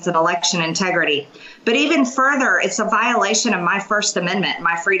elections and election integrity. But even further, it's a violation of my First Amendment,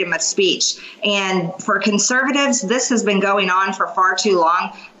 my freedom of speech. And for conservatives, this has been going on for far too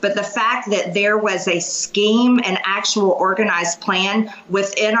long. But the fact that there was a scheme, an actual organized plan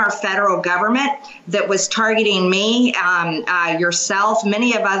within our federal government that was targeting me, yourself,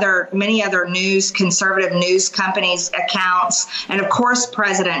 many other conservative news companies' accounts, and of course,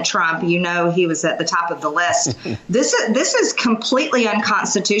 President Trump. You know, he was at the top of the list. This is completely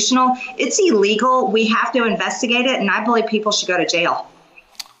unconstitutional. It's illegal. We have to investigate it, and I believe people should go to jail.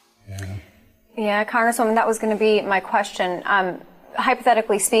 Yeah, Congresswoman, that was going to be my question.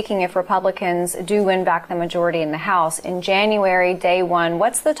 Hypothetically speaking, if Republicans do win back the majority in the House in January, day one,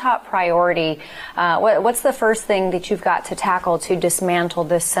 what's the top priority? What's the first thing that you've got to tackle to dismantle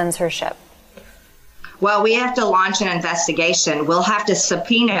this censorship? Well, we have to launch an investigation. We'll have to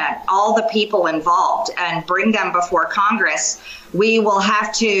subpoena all the people involved and bring them before Congress. We will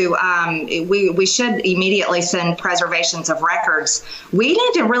have to, we should immediately send preservations of records. We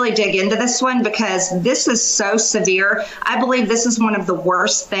need to really dig into this one because this is so severe. I believe this is one of the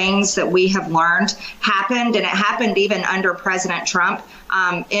worst things that we have learned happened, and it happened even under President Trump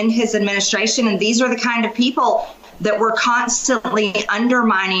in his administration. And these are the kind of people that were constantly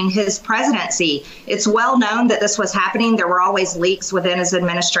undermining his presidency. It's well known that this was happening. There were always leaks within his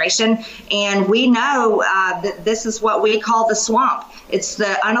administration. And we know that this is what we call the swamp. It's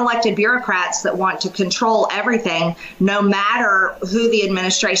the unelected bureaucrats that want to control everything, no matter who the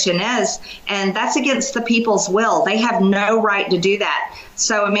administration is. And that's against the people's will. They have no right to do that.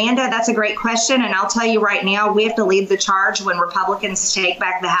 So, Amanda, that's a great question. And I'll tell you right now, we have to lead the charge when Republicans take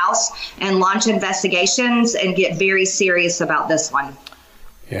back the House and launch investigations and get very serious about this one.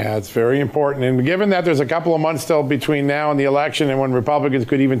 Yeah, it's very important. And given that there's a couple of months still between now and the election and when Republicans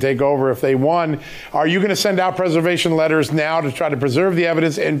could even take over if they won, are you going to send out preservation letters now to try to preserve the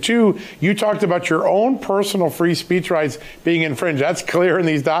evidence? And two, you talked about your own personal free speech rights being infringed. That's clear in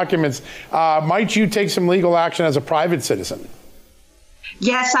these documents. Might you take some legal action as a private citizen?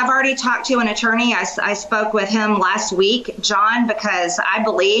 Yes, I've already talked to an attorney. I spoke with him last week, John, because I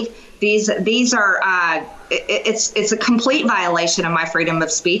believe these are it's a complete violation of my freedom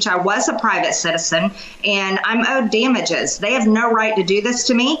of speech. I was a private citizen and I'm owed damages. They have no right to do this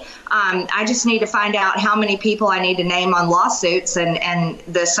to me. I just need to find out how many people I need to name on lawsuits and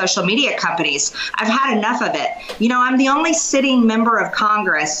the social media companies. I've had enough of it. You know, I'm the only sitting member of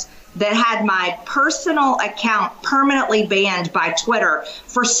Congress that had my personal account permanently banned by Twitter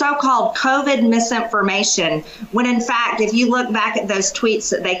for so-called COVID misinformation, when in fact, if you look back at those tweets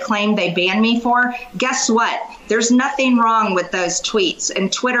that they claimed they banned me for, guess what? There's nothing wrong with those tweets,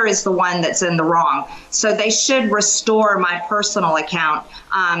 and Twitter is the one that's in the wrong. So they should restore my personal account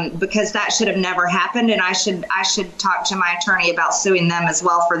because that should have never happened, and I should talk to my attorney about suing them as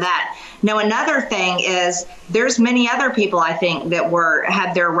well for that. Now, another thing is there's many other people I think that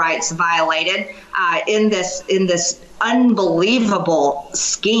had their rights violated in this unbelievable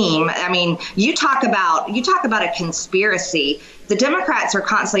scheme. I mean, you talk about a conspiracy. The Democrats are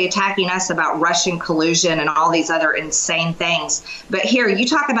constantly attacking us about Russian collusion and all these other insane things. But here, you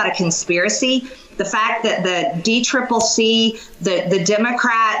talk about a conspiracy. The fact that the DCCC, the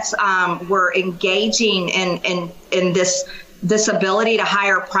Democrats were engaging in this ability to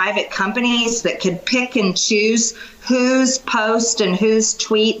hire private companies that could pick and choose whose posts and whose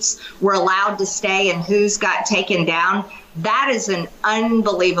tweets were allowed to stay and whose got taken down. That is an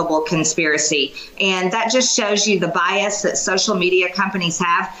unbelievable conspiracy. And that just shows you the bias that social media companies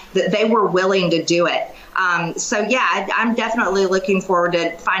have, that they were willing to do it. So yeah, I'm definitely looking forward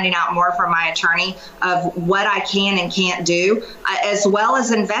to finding out more from my attorney of what I can and can't do, as well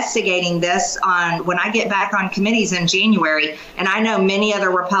as investigating this when I get back on committees in January. And I know many other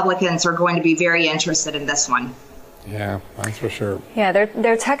Republicans are going to be very interested in this one. Yeah, that's for sure. Yeah,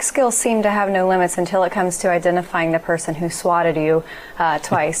 their tech skills seem to have no limits until it comes to identifying the person who swatted you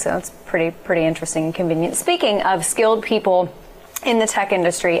twice. So it's pretty interesting and convenient. Speaking of skilled people in the tech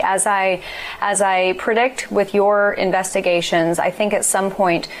industry, as I predict with your investigations, I think at some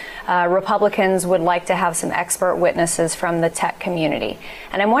point Republicans would like to have some expert witnesses from the tech community.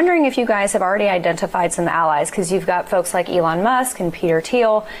 And I'm wondering if you guys have already identified some allies, because you've got folks like Elon Musk and Peter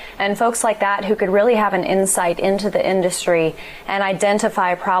Thiel and folks like that who could really have an insight into the industry and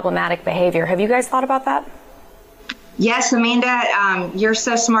identify problematic behavior. Have you guys thought about that? Yes, Amanda, you're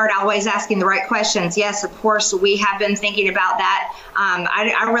so smart, always asking the right questions. Yes, of course, we have been thinking about that.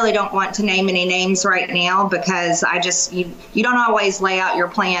 I really don't want to name any names right now because you don't always lay out your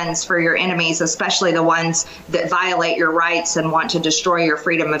plans for your enemies, especially the ones that violate your rights and want to destroy your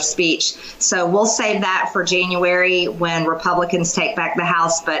freedom of speech. So we'll save that for January when Republicans take back the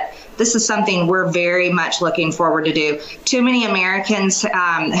House. But this is something we're very much looking forward to do. Too many Americans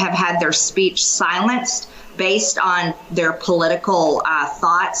have had their speech silenced based on their political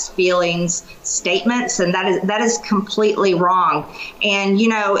thoughts, feelings, statements, and that is completely wrong. And you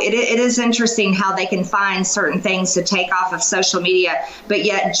know, it is interesting how they can find certain things to take off of social media, but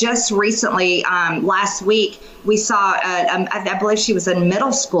yet just recently, last week, we saw, I believe she was in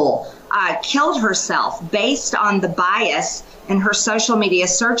middle school, killed herself based on the bias in her social media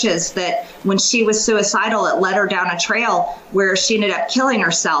searches, that when she was suicidal, it led her down a trail where she ended up killing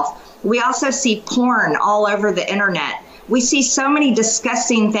herself. We also see porn all over the internet. We see so many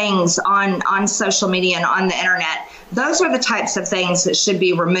disgusting things on social media and on the internet. Those are the types of things that should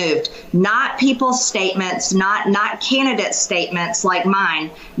be removed, not people's statements, not candidate statements like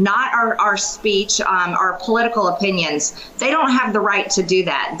mine, not our speech, our political opinions. They don't have the right to do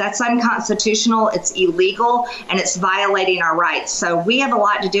that. That's unconstitutional, it's illegal, and it's violating our rights. So we have a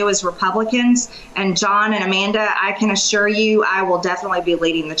lot to do as Republicans, and John and Amanda, I can assure you I will definitely be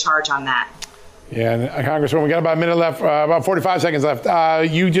leading the charge on that. Yeah, and Congresswoman, we got about a minute left, about 45 seconds left.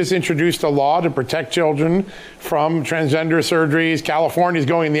 You just introduced a law to protect children from transgender surgeries. California is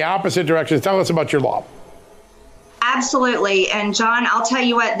going in the opposite direction. Tell us about your law. Absolutely. And John, I'll tell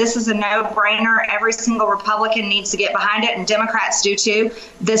you what, this is a no-brainer. Every single Republican needs to get behind it, and Democrats do too.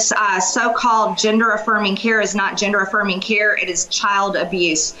 This so-called gender-affirming care is not gender-affirming care. It is child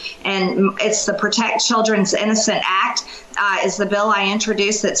abuse. And it's the Protect Children's Innocent Act is the bill I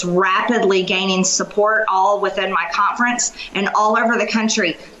introduced that's rapidly gaining support all within my conference and all over the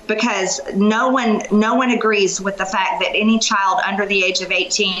country, because no one agrees with the fact that any child under the age of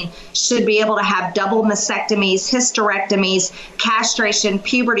 18 should be able to have double mastectomies, hysterectomies, castration,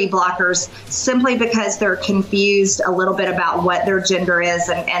 puberty blockers, simply because they're confused a little bit about what their gender is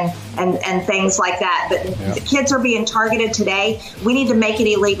and things like that. But the kids are being targeted today. We need to make it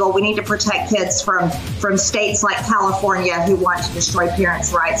illegal. We need to protect kids from states like California who want to destroy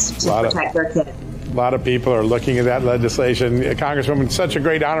parents' rights to protect their kids. A lot of people are looking at that legislation. Congresswoman, such a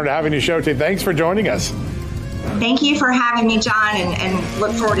great honor to have you on your show today. Thanks for joining us. Thank you for having me, John, and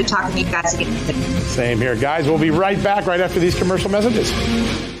look forward to talking to you guys again. Same here. Guys, we'll be right back right after these commercial messages.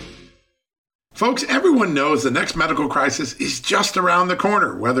 Folks, everyone knows the next medical crisis is just around the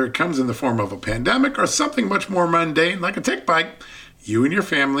corner, whether it comes in the form of a pandemic or something much more mundane like a tick bite. You and your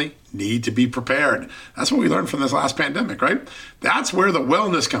family need to be prepared. That's what we learned from this last pandemic, right? That's where the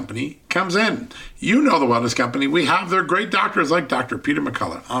Wellness Company comes in. You know the Wellness Company. We have their great doctors like Dr. Peter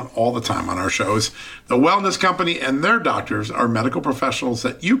McCullough on all the time on our shows. The Wellness Company and their doctors are medical professionals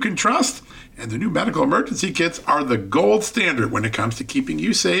that you can trust, and the new medical emergency kits are the gold standard when it comes to keeping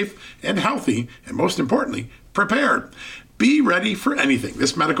you safe and healthy, and most importantly, prepared. Be ready for anything.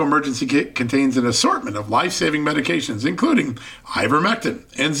 This medical emergency kit contains an assortment of life-saving medications, including ivermectin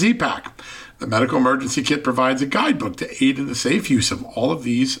and Z-Pak. The medical emergency kit provides a guidebook to aid in the safe use of all of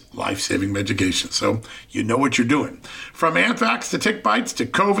these life-saving medications, so you know what you're doing. From anthrax to tick bites to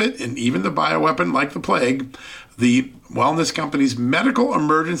COVID and even the bioweapon like the plague, the Wellness Company's medical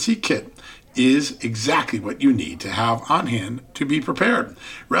emergency kit is exactly what you need to have on hand to be prepared.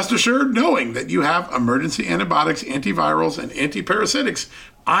 Rest assured knowing that you have emergency antibiotics, antivirals, and antiparasitics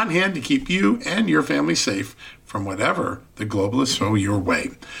on hand to keep you and your family safe from whatever the globalists throw your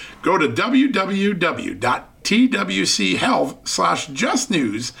way. Go to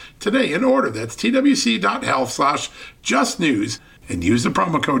www.twchealth/justnews today and order. That's twc.health/justnews and use the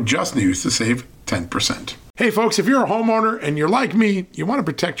promo code JUSTNEWS to save 10%. Hey folks, if you're a homeowner and you're like me, you want to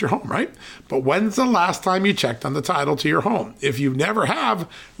protect your home, right? But when's the last time you checked on the title to your home? If you never have,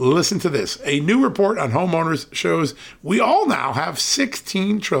 listen to this. A new report on homeowners shows we all now have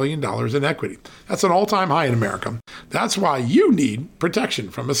 $16 trillion in equity. That's an all-time high in America. That's why you need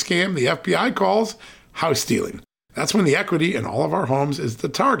protection from a scam the FBI calls house stealing. That's when the equity in all of our homes is the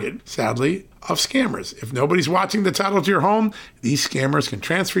target, sadly, of scammers. If nobody's watching the title to your home, these scammers can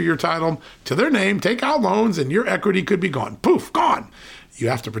transfer your title to their name, take out loans, and your equity could be gone. Poof, gone. You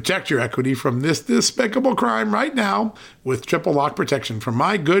have to protect your equity from this despicable crime right now with triple lock protection from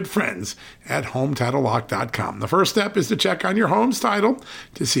my good friends at HomeTitleLock.com. The first step is to check on your home's title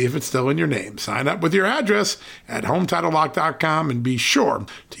to see if it's still in your name. Sign up with your address at HomeTitleLock.com and be sure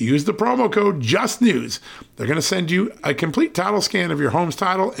to use the promo code JUSTNEWS. They're going to send you a complete title scan of your home's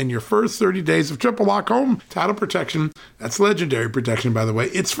title and your first 30 days of triple lock home title protection. That's legendary protection, by the way.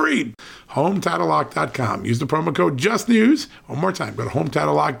 It's free. HomeTitleLock.com. Use the promo code JUSTNEWS. One more time, go to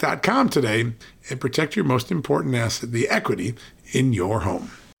HomeTitleLock.com today and protect your most important asset, the equity in your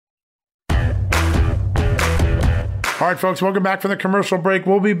home. All right, folks, welcome back from the commercial break.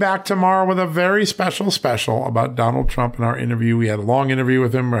 We'll be back tomorrow with a very special about Donald Trump in our interview. We had a long interview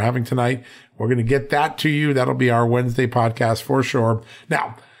with him we're having tonight. We're going to get that to you. That'll be our Wednesday podcast for sure.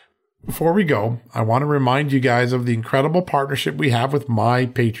 Now, before we go, I want to remind you guys of the incredible partnership we have with My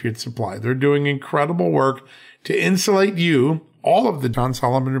Patriot Supply. They're doing incredible work to insulate you, all of the John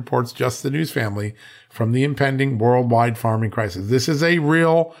Solomon Report's Just the News family, from the impending worldwide farming crisis. This is a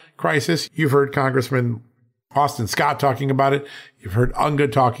real crisis. You've heard Congressman Austin Scott talking about it. You've heard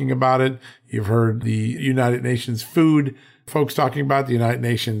UNGA talking about it. You've heard the United Nations food folks talking about it, the United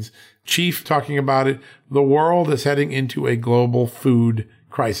Nations chief talking about it. The world is heading into a global food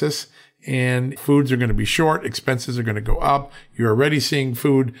crisis, and foods are going to be short. Expenses are going to go up. You're already seeing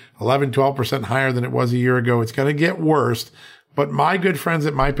food 11-12% higher than it was a year ago. It's going to get worse. But my good friends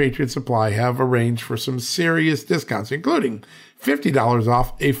at My Patriot Supply have arranged for some serious discounts, including $50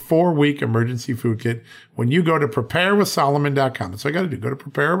 off a 4-week emergency food kit when you go to preparewithsolomon.com. That's all you got to do. Go to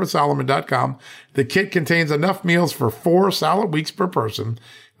preparewithsolomon.com. The kit contains enough meals for 4 solid weeks per person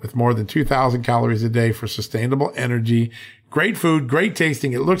with more than 2,000 calories a day for sustainable energy. Great food, great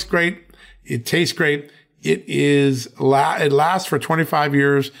tasting. It looks great. It tastes great. It lasts for 25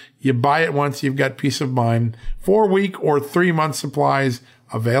 years. You buy it once, you've got peace of mind. 4-week or 3-month supplies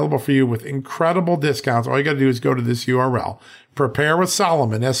available for you with incredible discounts. All you got to do is go to this URL,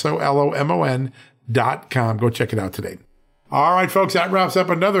 preparewithsolomon, SOLOMON.com. Go check it out today. All right, folks, that wraps up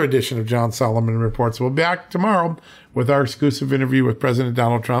another edition of John Solomon Reports. We'll be back tomorrow with our exclusive interview with President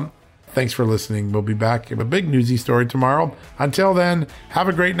Donald Trump. Thanks for listening. We'll be back with a big newsy story tomorrow. Until then, have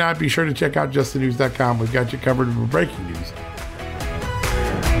a great night. Be sure to check out justthenews.com. We've got you covered with breaking news.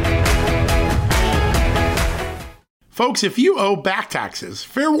 Folks, if you owe back taxes,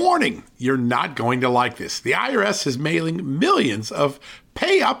 fair warning, you're not going to like this. The IRS is mailing millions of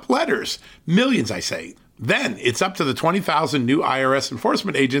pay-up letters. Millions, I say. Then it's up to the 20,000 new IRS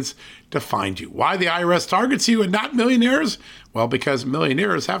enforcement agents to find you. Why the IRS targets you and not millionaires? Well, because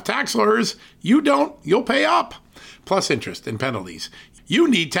millionaires have tax lawyers. You don't, you'll pay up. Plus interest and penalties. You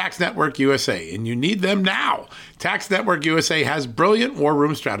need Tax Network USA, and you need them now. Tax Network USA has brilliant war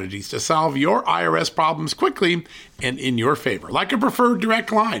room strategies to solve your IRS problems quickly and in your favor, like a preferred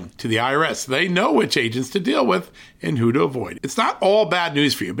direct line to the IRS. They know which agents to deal with and who to avoid. It's not all bad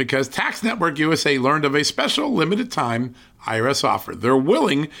news for you because Tax Network USA learned of a special limited time IRS offer. They're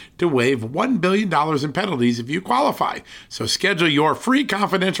willing to waive $1 billion in penalties if you qualify. So schedule your free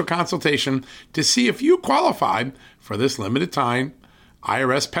confidential consultation to see if you qualify for this limited time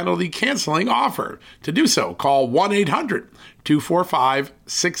IRS penalty canceling offer. To do so, call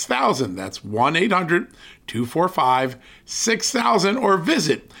 1-800-245-6000. That's 1-800-245-6000 or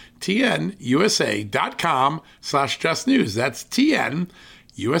visit tnusa.com/justnews. That's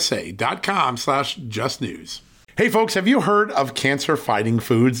tnusa.com/justnews. Hey folks, have you heard of cancer-fighting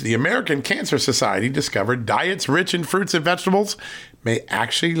foods? The American Cancer Society discovered diets rich in fruits and vegetables may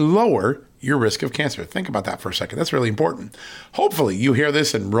actually lower your risk of cancer. Think about that for a second. That's really important. Hopefully you hear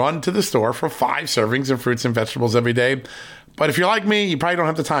this and run to the store for 5 servings of fruits and vegetables every day. But if you're like me, you probably don't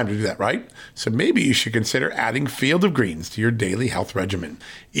have the time to do that, right? So maybe you should consider adding Field of Greens to your daily health regimen.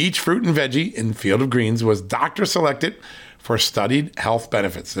 Each fruit and veggie in Field of Greens was doctor selected for studied health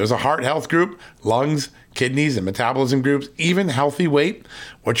benefits. There's a heart health group, lungs, kidneys, and metabolism groups, even healthy weight.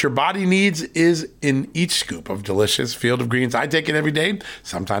 What your body needs is in each scoop of delicious Field of Greens. I take it every day.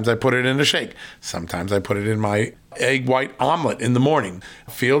 Sometimes I put it in a shake. Sometimes I put it in my egg white omelet in the morning.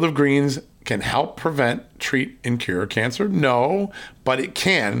 Field of Greens can help prevent, treat, and cure cancer? No, but it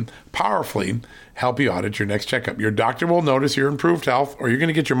can powerfully help you out at your next checkup. Your doctor will notice your improved health or you're going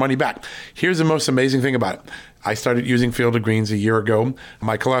to get your money back. Here's the most amazing thing about it. I started using Field of Greens a year ago.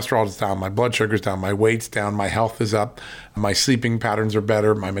 My cholesterol is down, my blood sugar is down, my weight's down, my health is up, my sleeping patterns are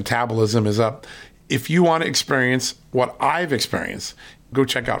better, my metabolism is up. If you want to experience what I've experienced, go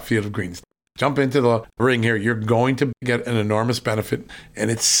check out Field of Greens. Jump into the ring here. You're going to get an enormous benefit. And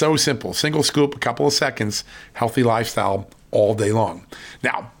it's so simple. Single scoop, a couple of seconds, healthy lifestyle all day long.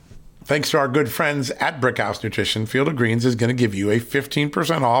 Now, thanks to our good friends at Brickhouse Nutrition, Field of Greens is going to give you a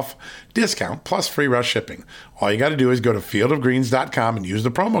 15% off discount plus free rush shipping. All you got to do is go to fieldofgreens.com and use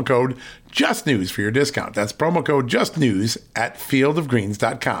the promo code JUSTNEWS for your discount. That's promo code JUSTNEWS at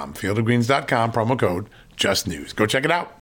fieldofgreens.com. Fieldofgreens.com, promo code JUSTNEWS. Go check it out.